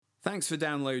Thanks for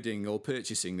downloading or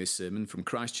purchasing this sermon from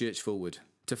Christchurch Fulwood.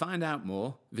 To find out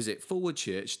more, visit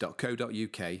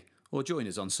fulwoodchurch.co.uk or join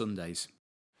us on Sundays.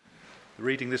 The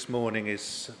reading this morning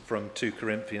is from 2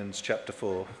 Corinthians chapter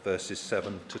 4, verses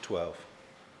 7 to 12.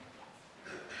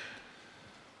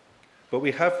 But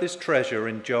we have this treasure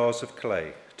in jars of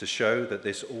clay to show that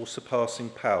this all-surpassing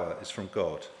power is from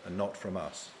God and not from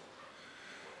us.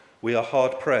 We are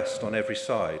hard-pressed on every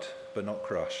side, but not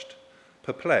crushed,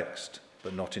 perplexed,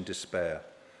 but not in despair,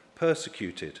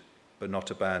 persecuted, but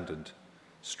not abandoned,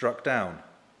 struck down,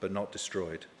 but not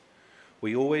destroyed.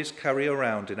 We always carry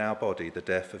around in our body the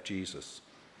death of Jesus,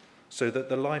 so that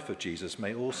the life of Jesus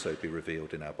may also be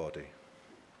revealed in our body.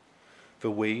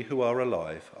 For we who are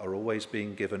alive are always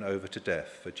being given over to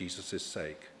death for Jesus'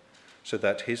 sake, so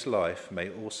that his life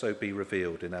may also be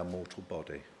revealed in our mortal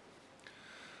body.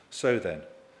 So then,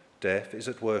 death is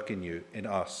at work in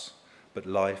us, but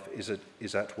life is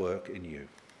at work in you.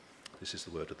 This is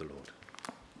the word of the Lord.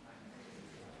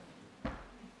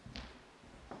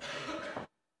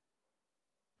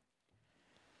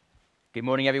 Good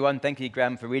morning, everyone. Thank you,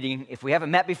 Graham, for reading. If we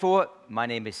haven't met before, my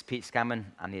name is Pete Scammon.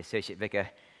 I'm the Associate Vicar.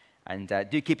 And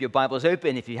do keep your Bibles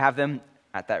open, if you have them,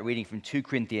 at that reading from 2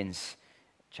 Corinthians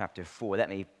chapter 4. Let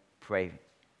me pray.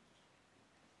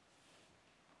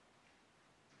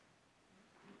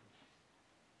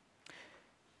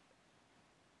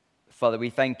 Father,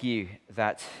 we thank you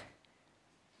that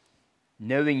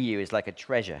knowing you is like a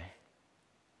treasure.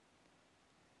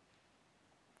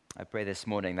 I pray this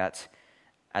morning that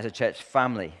as a church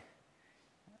family,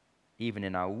 even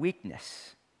in our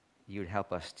weakness, you would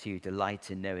help us to delight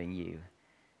in knowing you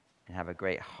and have a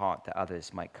great heart that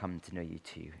others might come to know you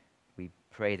too. We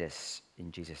pray this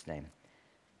in Jesus' name.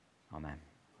 Amen.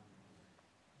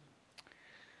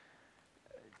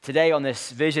 Today on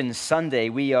this Vision Sunday,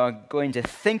 we are going to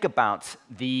think about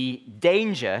the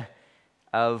danger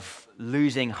of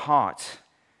losing heart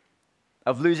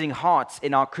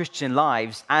in our Christian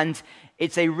lives, and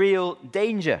it's a real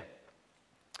danger.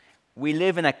 We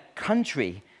live in a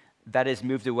country that has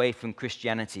moved away from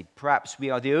Christianity. Perhaps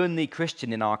we are the only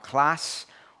Christian in our class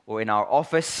or in our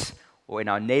office or in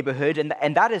our neighborhood,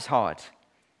 and that is hard.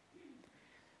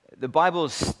 The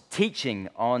Bible's teaching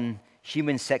on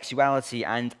human sexuality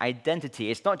and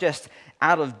identity, it's not just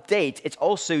out of date, it's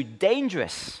also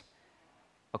dangerous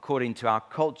according to our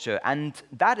culture, and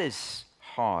that is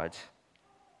hard.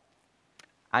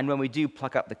 And when we do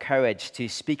pluck up the courage to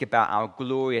speak about our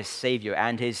glorious Savior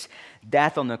and his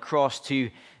death on the cross to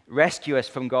rescue us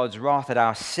from God's wrath at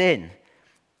our sin,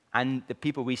 and the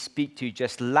people we speak to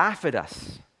just laugh at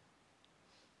us,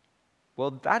 well,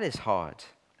 that is hard.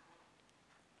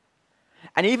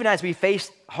 And even as we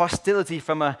face hostility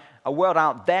from a world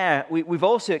out there, we've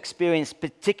also experienced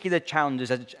particular challenges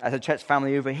as a church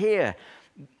family over here.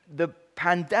 The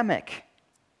pandemic,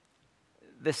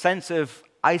 the sense of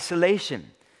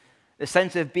isolation, the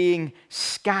sense of being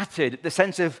scattered, the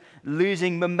sense of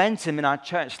losing momentum in our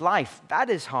church life, that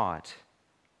is hard.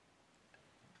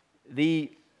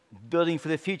 The Building for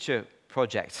the Future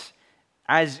project,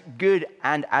 as good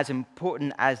and as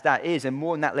important as that is, and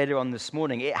more on that later on this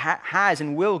morning, it has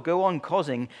and will go on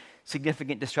causing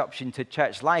significant disruption to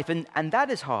church life, and that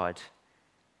is hard.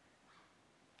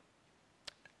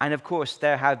 And of course,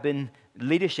 there have been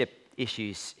leadership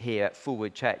issues here at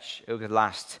Fulwood Church over the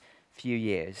last few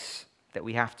years that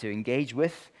we have to engage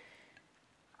with,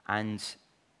 and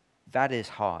that is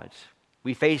hard.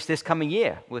 We face this coming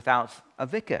year without a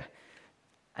vicar,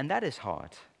 and that is hard.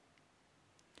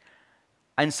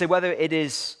 And so whether it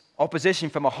is opposition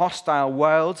from a hostile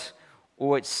world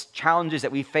or it's challenges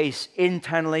that we face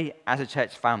internally as a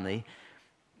church family,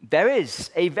 there is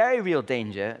a very real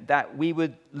danger that we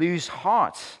would lose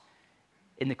heart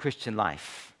in the Christian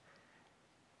life.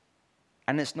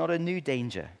 And it's not a new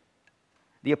danger.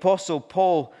 The Apostle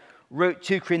Paul wrote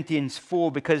 2 Corinthians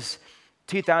 4 because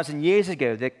 2,000 years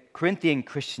ago, the Corinthian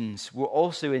Christians were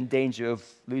also in danger of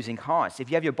losing hearts. If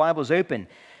you have your Bibles open,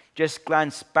 just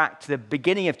glance back to the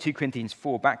beginning of 2 Corinthians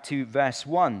 4, back to verse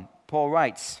 1. Paul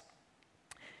writes,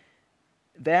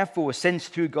 "Therefore, since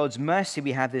through God's mercy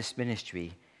we have this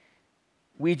ministry,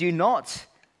 we do not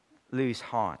lose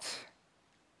heart."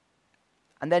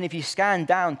 And then if you scan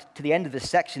down to the end of the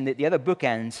section, the other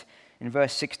bookend, in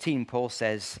verse 16, Paul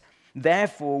says,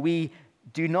 "Therefore we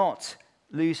do not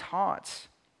lose heart."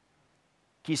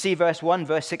 Can you see verse 1,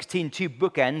 verse 16, two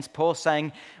bookends, Paul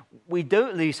saying, we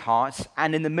don't lose heart,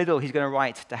 and in the middle he's going to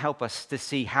write to help us to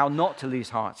see how not to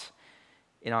lose heart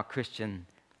in our Christian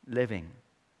living.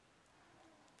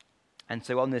 And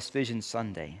so on this Vision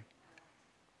Sunday,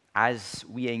 as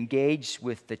we engage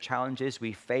with the challenges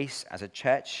we face as a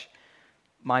church,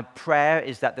 My prayer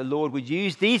is that the Lord would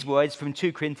use these words from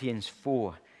 2 Corinthians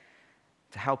 4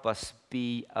 to help us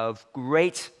be of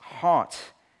great heart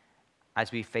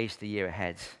as we face the year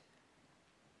ahead.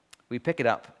 We pick it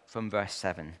up from verse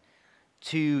 7.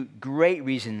 2 great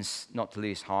reasons not to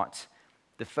lose heart.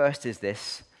 The first is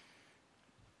this: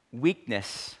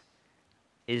 weakness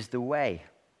is the way.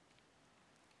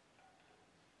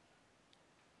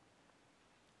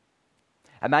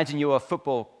 Imagine you're a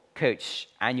football coach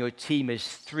and your team is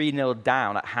 3-0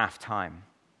 down at halftime.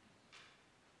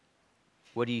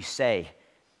 What do you say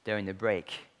during the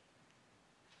break?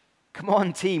 Come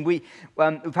on, team. We've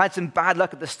had some bad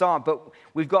luck at the start, but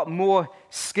we've got more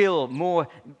skill, more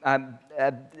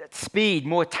speed,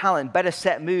 more talent, better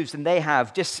set moves than they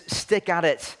have. Just stick at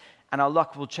it, and our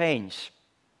luck will change.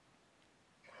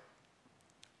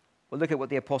 Well, look at what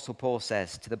the Apostle Paul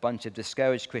says to the bunch of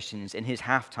discouraged Christians in his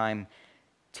halftime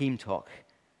team talk.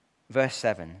 Verse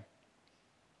 7.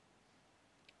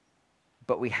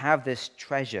 But we have this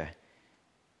treasure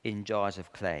in jars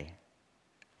of clay.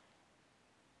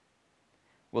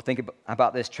 We'll think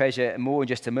about this treasure more in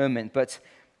just a moment, but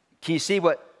can you see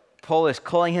what Paul is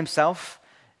calling himself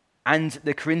and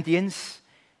the Corinthians?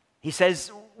 He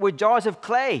says, we're jars of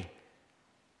clay.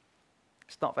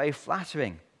 It's not very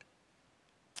flattering.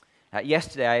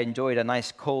 Yesterday, I enjoyed a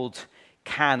nice cold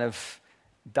can of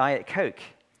Diet Coke.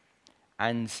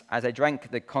 And as I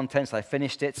drank the contents, I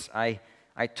finished it. I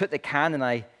took the can and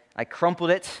I crumpled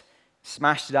it,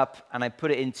 smashed it up, and I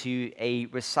put it into a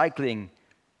recycling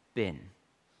bin.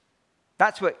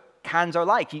 That's what cans are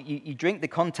like. You drink the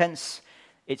contents,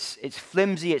 it's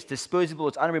flimsy, it's disposable,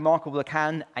 it's unremarkable, a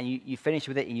can, and you finish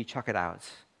with it and you chuck it out.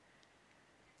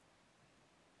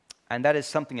 And that is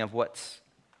something of what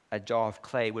a jar of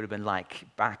clay would have been like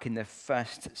back in the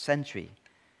 1st century.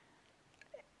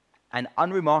 An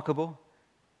unremarkable,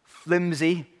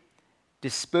 flimsy,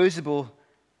 disposable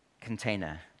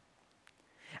container.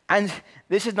 And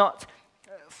this is not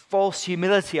false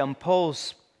humility on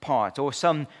Paul's part or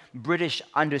some British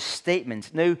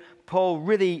understatement. No, Paul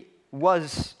really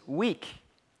was weak.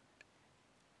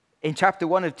 In chapter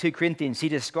 1 of 2 Corinthians, he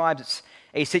describes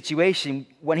a situation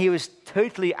when he was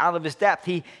totally out of his depth.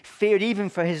 He feared even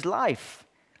for his life.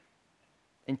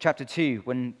 In chapter 2,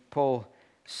 when Paul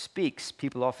speaks,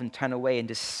 people often turn away in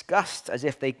disgust as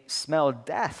if they smell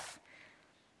death.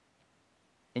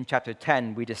 In chapter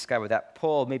 10, we discover that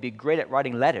Paul may be great at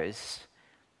writing letters,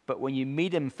 but when you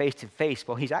meet him face to face,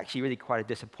 well, he's actually really quite a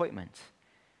disappointment.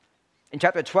 In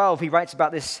chapter 12, he writes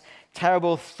about this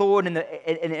terrible thorn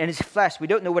in his flesh. We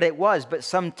don't know what it was, but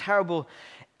some terrible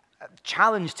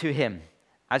challenge to him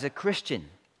as a Christian.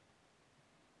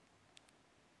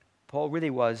 Paul really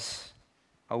was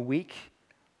a weak,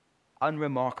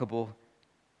 unremarkable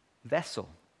vessel.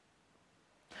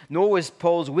 Nor was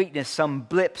Paul's weakness some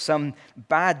blip, some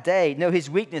bad day. No, his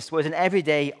weakness was an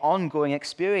everyday, ongoing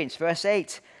experience. Verse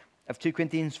 8 of 2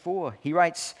 Corinthians 4, he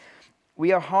writes,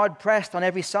 we are hard-pressed on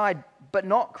every side, but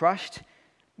not crushed.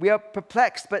 We are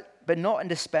perplexed, but not in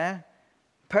despair.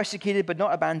 Persecuted, but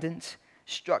not abandoned.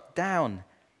 Struck down,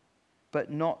 but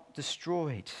not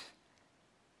destroyed.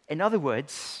 In other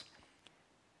words,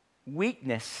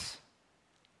 weakness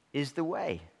is the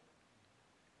way.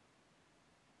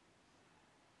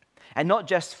 And not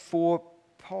just for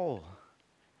Paul.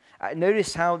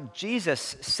 Notice how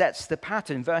Jesus sets the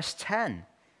pattern. Verse 10.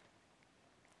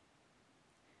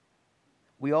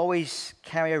 We always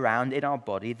carry around in our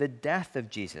body the death of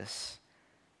Jesus,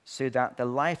 so that the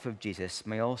life of Jesus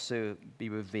may also be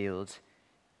revealed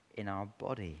in our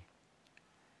body.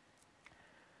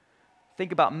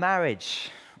 Think about marriage.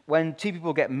 When two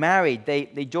people get married,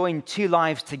 they join two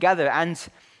lives together, and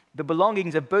the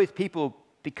belongings of both people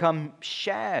become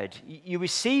shared. You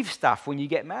receive stuff when you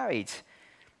get married.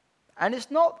 And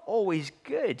it's not always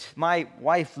good. My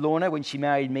wife, Lorna, when she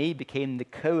married me, became the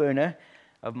co-owner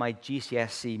of my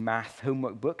GCSE math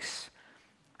homework books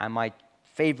and my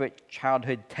favorite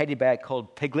childhood teddy bear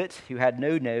called Piglet, who had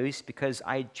no nose because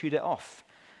I chewed it off.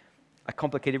 A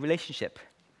complicated relationship.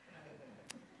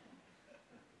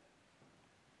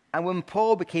 And when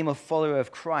Paul became a follower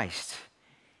of Christ,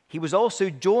 he was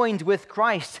also joined with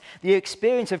Christ. The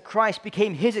experience of Christ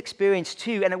became his experience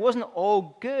too, and it wasn't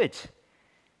all good.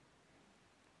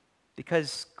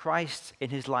 Because Christ in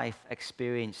his life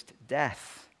experienced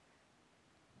death.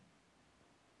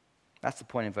 That's the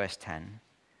point in verse 10.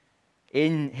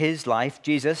 In his life,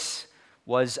 Jesus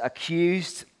was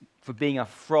accused for being a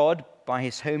fraud by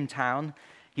his hometown.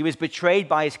 He was betrayed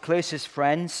by his closest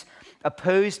friends,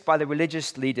 opposed by the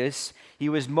religious leaders. He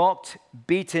was mocked,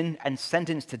 beaten, and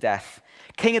sentenced to death.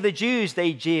 King of the Jews,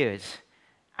 they jeered,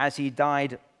 as he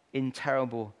died in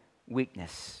terrible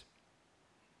weakness.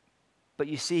 But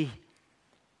you see,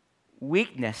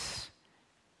 weakness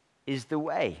is the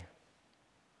way.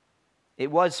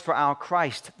 It was for our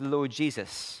Christ, the Lord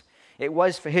Jesus. It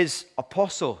was for his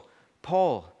apostle,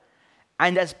 Paul.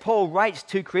 And as Paul writes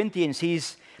to Corinthians,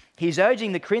 he's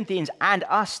urging the Corinthians and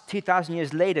us 2,000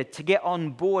 years later to get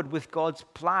on board with God's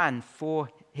plan for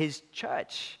his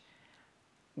church.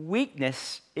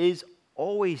 Weakness is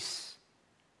always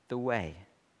the way.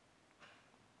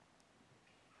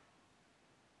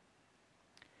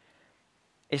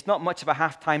 It's not much of a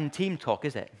halftime team talk,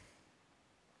 is it?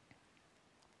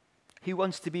 Who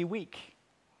wants to be weak?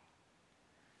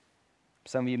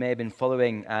 Some of you may have been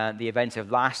following the events of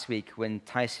last week when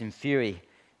Tyson Fury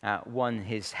won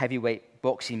his heavyweight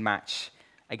boxing match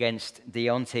against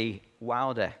Deontay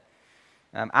Wilder.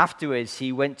 Afterwards,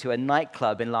 he went to a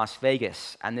nightclub in Las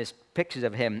Vegas, and there's pictures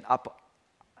of him up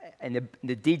in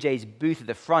the DJ's booth at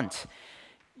the front,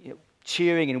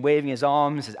 cheering and waving his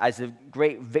arms as a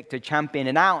great victor champion.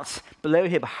 And out below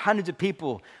him, hundreds of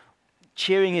people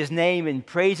cheering his name and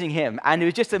praising him. And it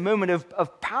was just a moment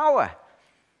of power,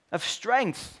 of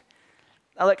strength.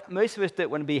 Now, look, most of us don't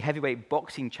want to be heavyweight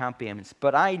boxing champions,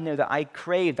 but I know that I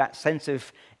crave that sense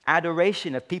of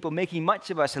adoration, of people making much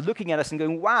of us and looking at us and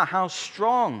going, wow, how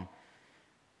strong.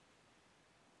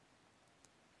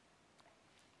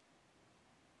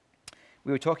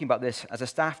 We were talking about this as a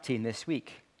staff team this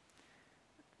week.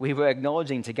 We were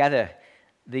acknowledging together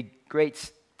the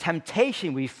great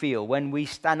temptation we feel when we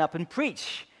stand up and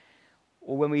preach,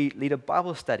 or when we lead a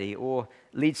Bible study, or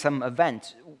lead some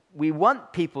event. We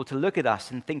want people to look at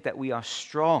us and think that we are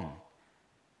strong.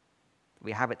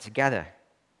 We have it together.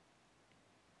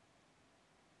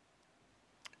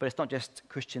 But it's not just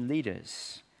Christian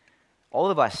leaders.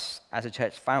 All of us as a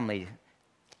church family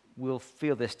will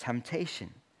feel this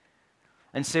temptation.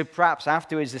 And so perhaps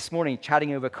afterwards this morning,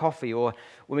 chatting over coffee, or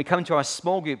when we come to our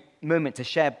small group moment to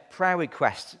share prayer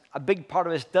requests, a big part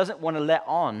of us doesn't want to let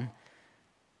on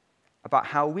about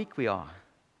how weak we are.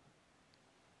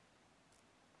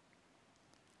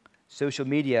 Social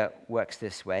media works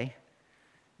this way.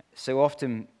 So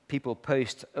often people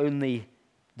post only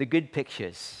the good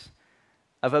pictures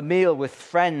of a meal with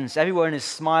friends. Everyone is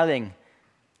smiling.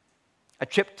 A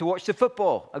trip to watch the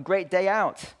football, a great day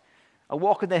out. A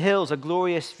walk in the hills, a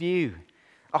glorious view.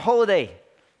 A holiday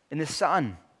in the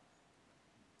sun.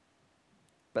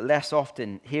 But less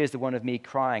often, here's the one of me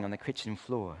crying on the kitchen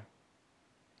floor.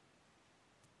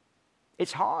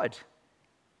 It's hard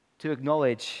to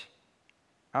acknowledge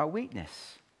our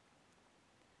weakness.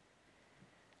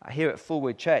 Here at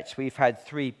Forward Church, we've had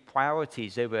 3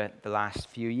 priorities over the last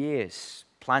few years: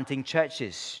 planting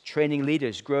churches, training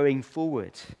leaders, growing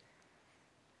forward.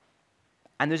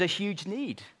 And there's a huge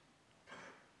need.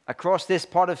 Across this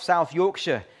part of South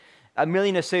Yorkshire, 1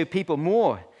 million or so people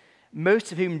more,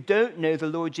 most of whom don't know the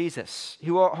Lord Jesus,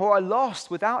 who are lost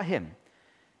without him.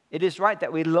 It is right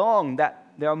that we long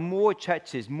that there are more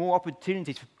churches, more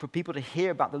opportunities for people to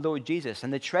hear about the Lord Jesus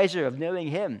and the treasure of knowing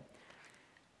him.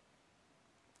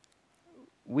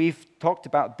 We've talked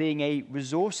about being a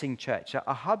resourcing church,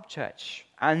 a hub church,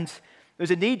 and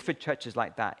there's a need for churches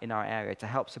like that in our area to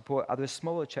help support other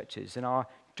smaller churches in our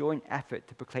joint effort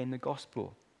to proclaim the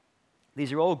gospel.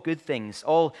 These are all good things,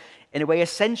 all, in a way,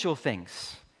 essential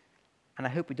things. And I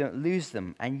hope we don't lose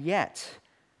them. And yet,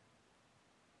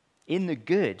 in the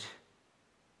good,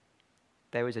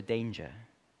 there is a danger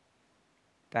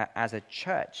that as a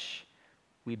church,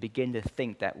 we begin to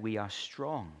think that we are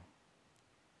strong.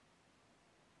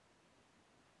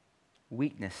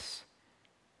 Weakness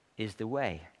is the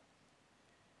way.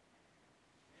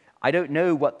 I don't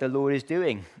know what the Lord is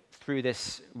doing through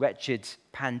this wretched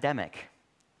pandemic,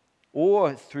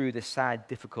 or through the sad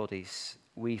difficulties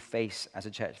we face as a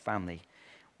church family.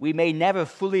 We may never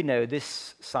fully know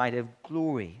this side of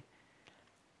glory.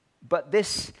 But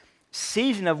this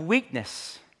season of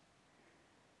weakness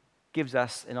gives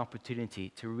us an opportunity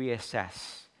to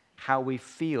reassess how we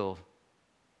feel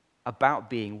about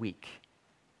being weak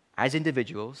as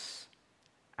individuals,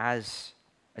 as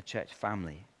a church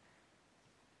family.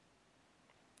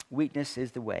 Weakness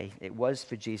is the way. It was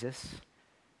for Jesus.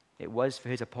 It was for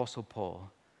his apostle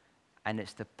Paul, and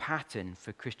it's the pattern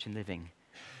for Christian living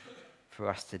for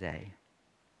us today.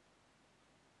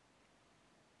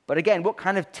 But again, what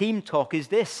kind of team talk is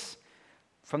this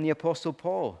from the apostle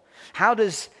Paul? How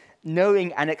does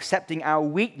knowing and accepting our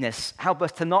weakness help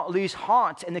us to not lose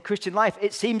heart in the Christian life?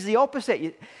 It seems the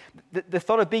opposite. The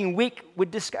thought of being weak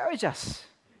would discourage us,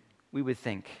 we would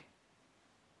think.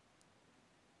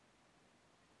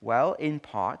 Well, in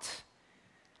part,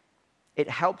 it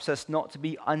helps us not to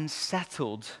be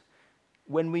unsettled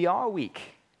when we are weak.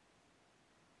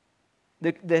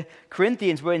 The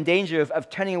Corinthians were in danger of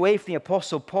turning away from the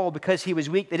Apostle Paul because he was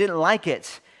weak. They didn't like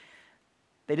it.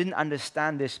 They didn't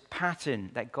understand this pattern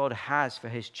that God has for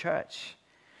his church.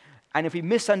 And if we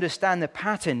misunderstand the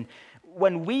pattern,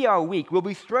 when we are weak, we'll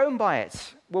be thrown by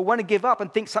it. We'll want to give up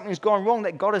and think something's gone wrong,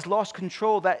 that God has lost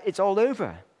control, that it's all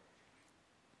over.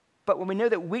 But when we know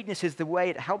that weakness is the way,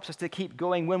 it helps us to keep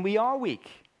going when we are weak.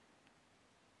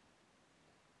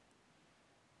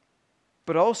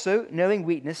 But also, knowing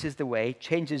weakness is the way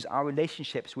changes our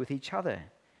relationships with each other.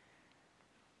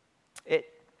 It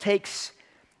takes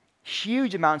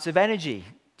huge amounts of energy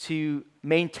to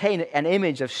maintain an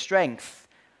image of strength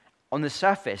on the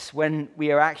surface when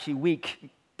we are actually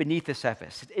weak beneath the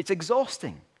surface. It's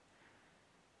exhausting.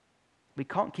 We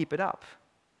can't keep it up.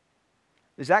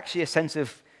 There's actually a sense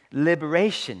of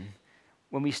liberation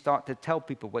when we start to tell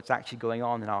people what's actually going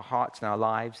on in our hearts and our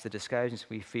lives, the discouragements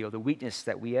we feel, the weakness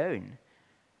that we own.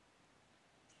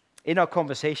 In our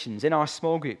conversations, in our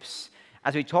small groups,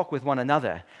 as we talk with one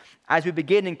another, as we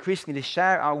begin increasingly to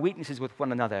share our weaknesses with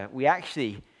one another, we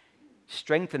actually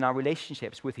strengthen our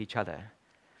relationships with each other.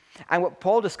 And what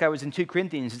Paul discovers in 2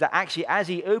 Corinthians is that actually as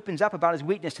he opens up about his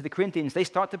weakness to the Corinthians, they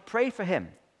start to pray for him.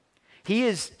 He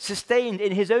is sustained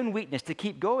in his own weakness to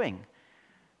keep going.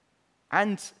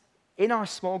 And in our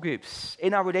small groups,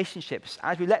 in our relationships,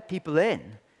 as we let people in,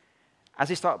 as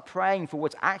they start praying for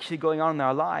what's actually going on in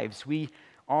our lives, we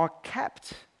are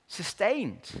kept,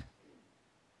 sustained.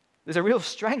 There's a real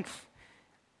strength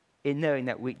in knowing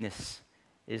that weakness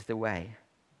is the way.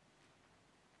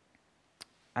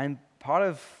 And part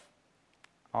of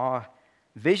our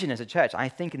vision as a church, I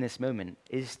think in this moment,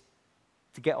 is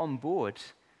to get on board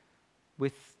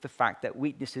with the fact that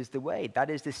weakness is the way. That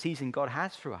is the season God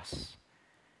has for us.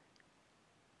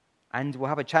 And we'll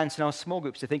have a chance in our small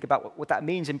groups to think about what that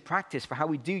means in practice for how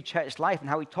we do church life and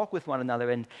how we talk with one another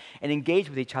and engage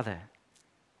with each other.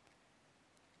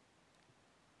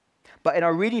 But in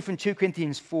our reading from 2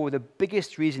 Corinthians 4, the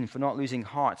biggest reason for not losing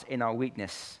heart in our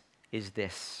weakness is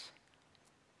this.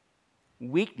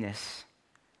 Weakness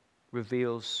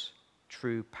reveals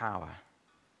true power.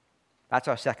 That's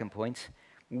our second point.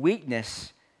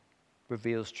 Weakness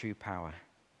reveals true power.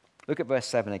 Look at verse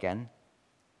 7 again.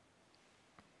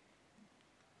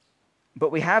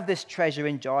 But we have this treasure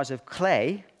in jars of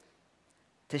clay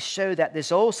to show that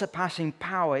this all-surpassing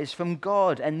power is from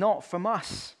God and not from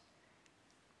us.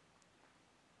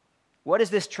 What is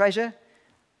this treasure?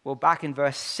 Well, back in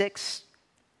verse 6,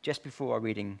 just before our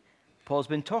reading, Paul's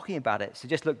been talking about it. So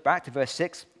just look back to verse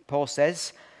 6. Paul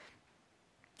says,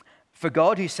 "For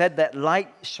God, who said that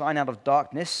light shine out of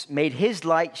darkness, made his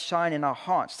light shine in our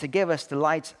hearts to give us the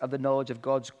light of the knowledge of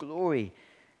God's glory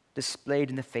displayed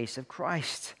in the face of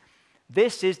Christ."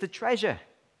 This is the treasure.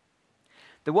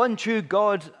 The one true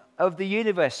God of the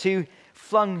universe who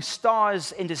flung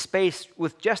stars into space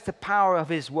with just the power of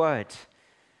his word.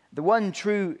 The one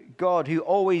true God who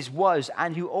always was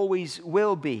and who always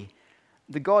will be.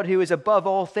 The God who is above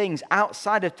all things,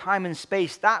 outside of time and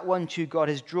space. That one true God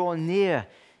has drawn near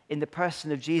in the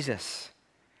person of Jesus.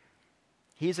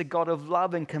 He is a God of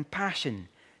love and compassion,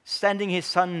 sending his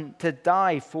Son to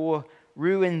die for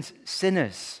ruined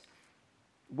sinners,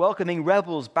 welcoming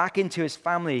rebels back into his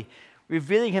family,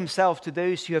 revealing himself to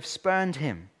those who have spurned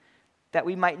him, that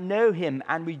we might know him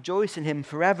and rejoice in him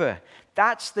forever.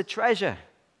 That's the treasure.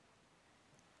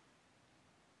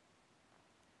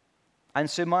 And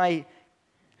so my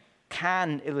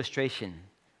can illustration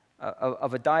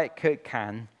of a Diet Coke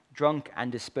can, drunk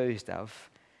and disposed of,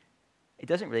 it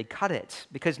doesn't really cut it,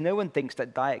 because no one thinks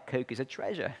that Diet Coke is a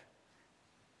treasure.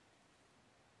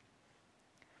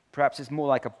 Perhaps it's more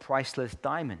like a priceless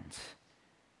diamond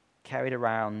carried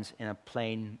around in a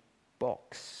plain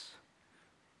box.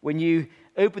 When you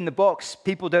open the box,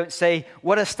 people don't say,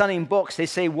 "What a stunning box." They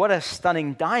say, "What a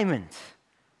stunning diamond."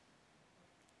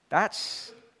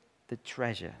 That's the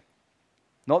treasure.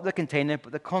 Not the container,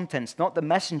 but the contents. Not the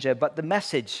messenger, but the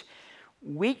message.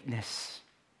 Weakness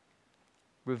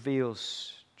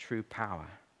reveals true power.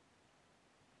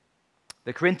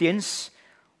 The Corinthians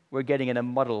were getting in a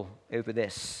muddle over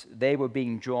this. They were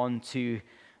being drawn to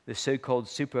the so-called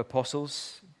super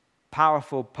apostles,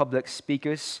 powerful public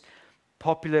speakers,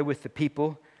 popular with the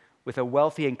people, with a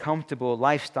wealthy and comfortable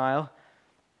lifestyle.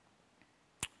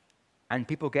 And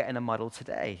people get in a muddle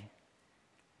today.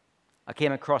 I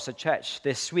came across a church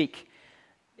this week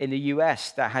in the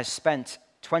US that has spent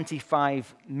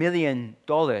 $25 million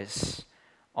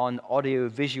on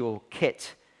audio-visual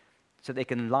kit so they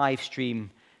can live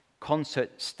stream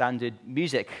concert standard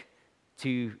music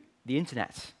to the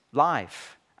internet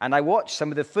live. And I watched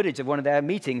some of the footage of one of their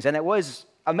meetings, and it was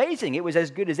amazing. It was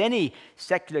as good as any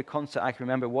secular concert I can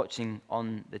remember watching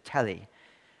on the telly.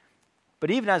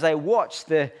 But even as I watched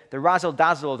the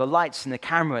razzle-dazzle of the lights and the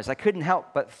cameras, I couldn't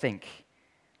help but think,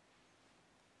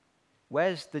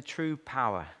 where's the true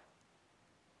power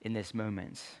in this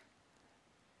moment?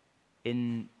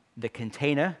 In the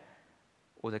container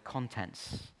or the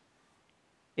contents?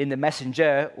 In the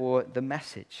messenger or the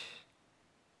message?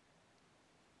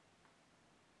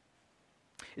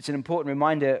 It's an important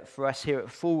reminder for us here at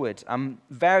Forward. I'm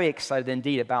very excited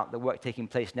indeed about the work taking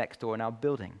place next door in our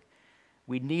building.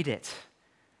 We need it.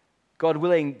 God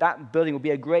willing, that building will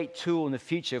be a great tool in the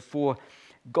future for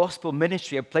gospel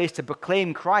ministry, a place to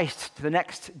proclaim Christ to the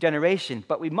next generation.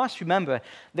 But we must remember,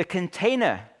 the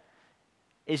container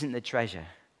isn't the treasure.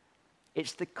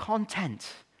 It's the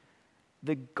content,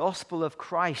 the gospel of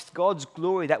Christ, God's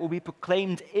glory that will be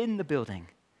proclaimed in the building.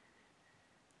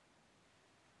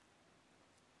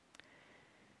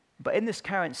 But in this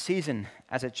current season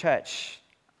as a church,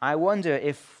 I wonder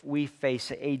if we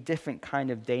face a different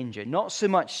kind of danger. Not so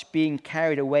much being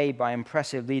carried away by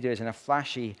impressive leaders in a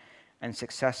flashy and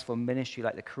successful ministry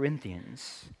like the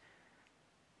Corinthians.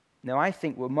 No, I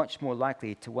think we're much more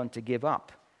likely to want to give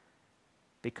up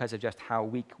because of just how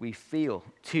weak we feel,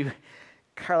 to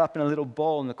curl up in a little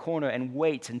ball in the corner and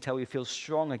wait until we feel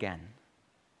strong again.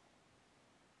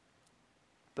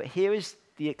 But here is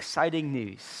the exciting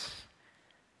news.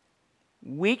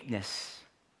 Weakness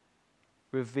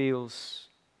reveals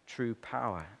true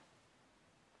power.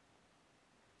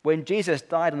 When Jesus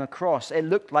died on the cross, it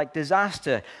looked like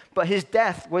disaster, but his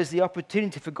death was the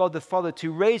opportunity for God the Father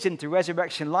to raise him to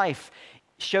resurrection life,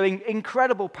 showing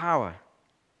incredible power.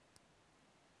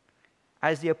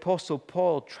 As the Apostle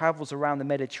Paul travels around the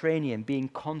Mediterranean, being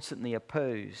constantly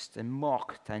opposed and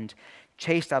mocked and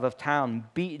chased out of town,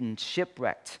 beaten,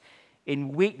 shipwrecked, in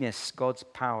weakness, God's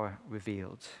power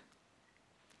revealed.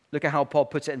 Look at how Paul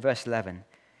puts it in verse 11.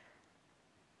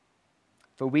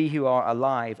 For we who are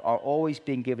alive are always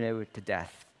being given over to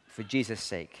death for Jesus'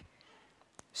 sake,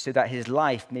 so that his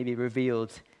life may be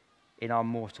revealed in our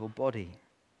mortal body.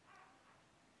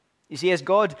 You see, as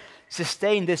God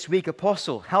sustained this weak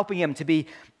apostle, helping him to be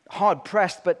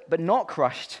hard-pressed but not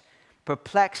crushed,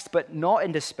 perplexed but not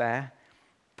in despair,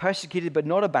 persecuted but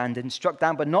not abandoned, struck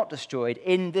down but not destroyed,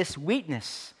 in this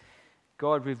weakness,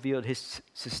 God revealed his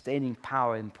sustaining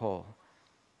power in Paul.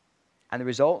 And the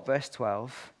result, verse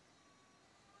 12,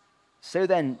 so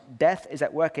then death is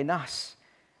at work in us,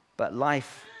 but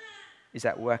life is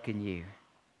at work in you.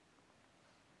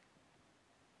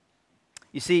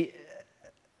 You see,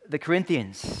 the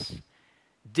Corinthians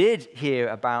did hear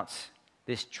about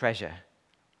this treasure.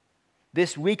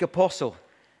 This weak apostle,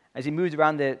 as he moved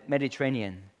around the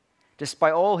Mediterranean,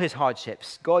 despite all his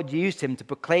hardships, God used him to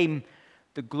proclaim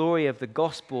the glory of the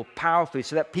gospel powerfully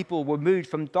so that people were moved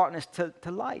from darkness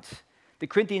to light. The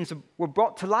Corinthians were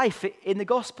brought to life in the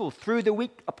gospel through the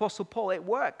weak apostle Paul. It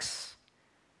works.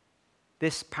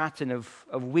 This pattern of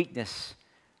weakness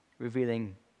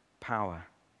revealing power.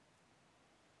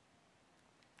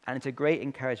 And it's a great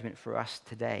encouragement for us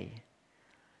today.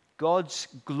 God's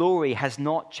glory has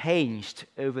not changed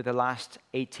over the last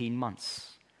 18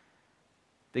 months.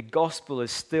 The gospel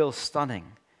is still stunning.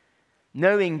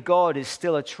 Knowing God is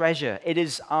still a treasure. It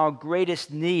is our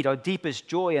greatest need, our deepest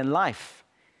joy in life.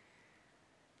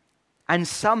 And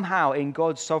somehow in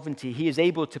God's sovereignty, he is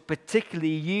able to particularly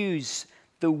use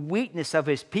the weakness of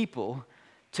his people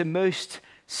to most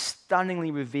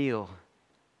stunningly reveal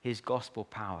his gospel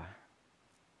power.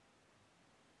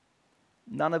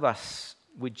 None of us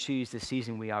would choose the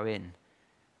season we are in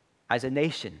as a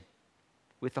nation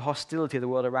with the hostility of the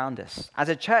world around us, as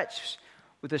a church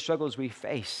with the struggles we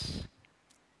face.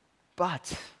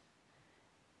 But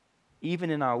even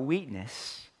in our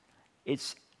weakness,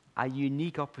 it's a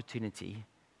unique opportunity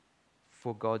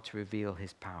for God to reveal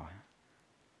his power.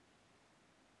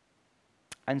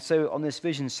 And so on this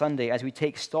Vision Sunday, as we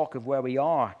take stock of where we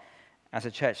are as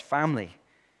a church family,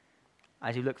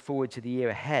 as we look forward to the year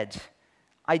ahead,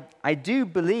 I do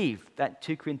believe that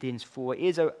 2 Corinthians 4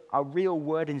 is a real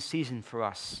word in season for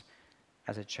us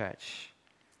as a church.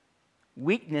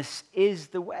 Weakness is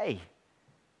the way.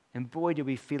 And boy, do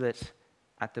we feel it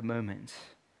at the moment.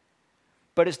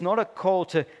 But it's not a call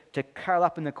to curl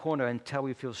up in the corner until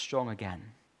we feel strong again.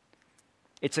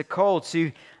 It's a call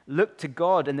to look to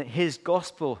God and his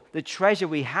gospel, the treasure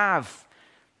we have,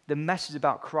 the message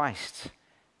about Christ,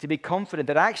 to be confident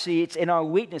that actually it's in our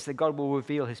weakness that God will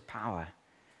reveal his power.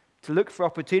 To look for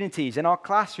opportunities in our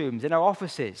classrooms, in our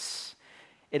offices,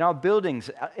 in our buildings,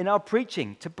 in our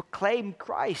preaching, to proclaim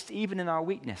Christ even in our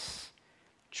weakness,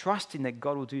 trusting that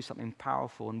God will do something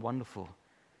powerful and wonderful.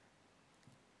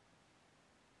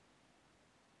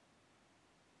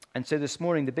 And so this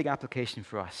morning, the big application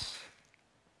for us: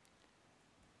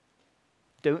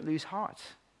 don't lose heart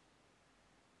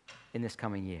in this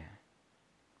coming year.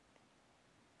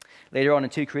 Later on in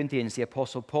 2 Corinthians, the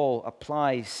Apostle Paul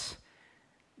applies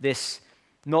this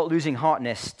not losing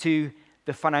heartness to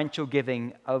the financial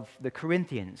giving of the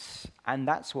Corinthians. And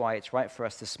that's why it's right for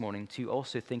us this morning to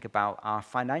also think about our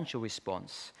financial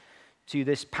response to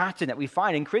this pattern that we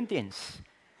find in Corinthians.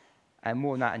 And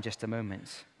more on that in just a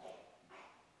moment.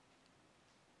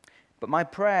 But my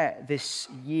prayer this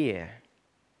year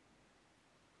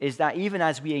is that even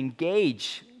as we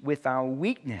engage with our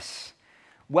weakness,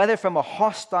 whether from a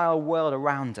hostile world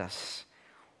around us,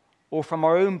 or from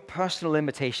our own personal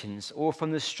limitations, or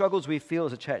from the struggles we feel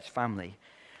as a church family,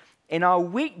 in our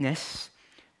weakness,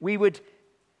 we would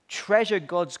treasure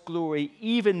God's glory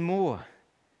even more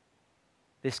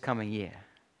this coming year.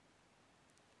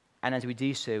 And as we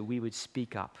do so, we would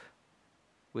speak up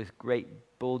with great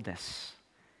boldness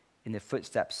in the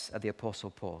footsteps of the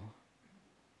Apostle Paul.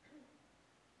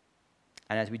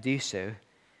 And as we do so,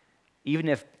 even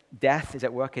if death is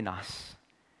at work in us,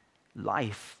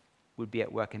 life would be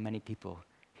at work in many people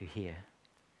who hear.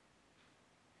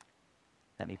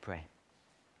 Let me pray.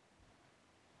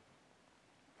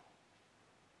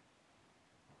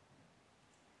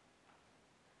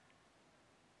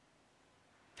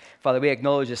 Father, we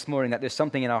acknowledge this morning that there's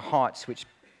something in our hearts which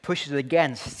pushes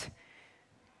against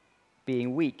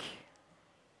being weak.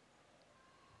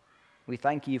 We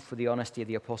thank you for the honesty of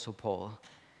the Apostle Paul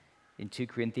in 2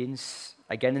 Corinthians,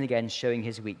 again and again showing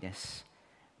his weakness,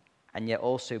 and yet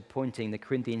also pointing the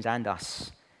Corinthians and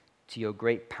us to your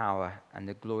great power and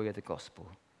the glory of the gospel.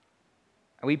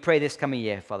 And we pray this coming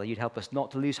year, Father, you'd help us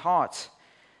not to lose heart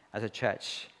as a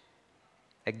church,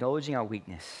 acknowledging our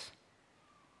weakness,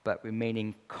 but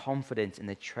remaining confident in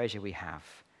the treasure we have.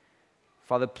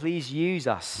 Father, please use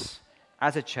us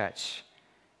as a church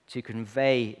to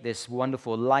convey this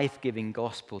wonderful, life-giving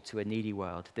gospel to a needy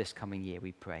world this coming year,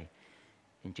 we pray.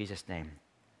 In Jesus' name,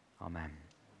 amen.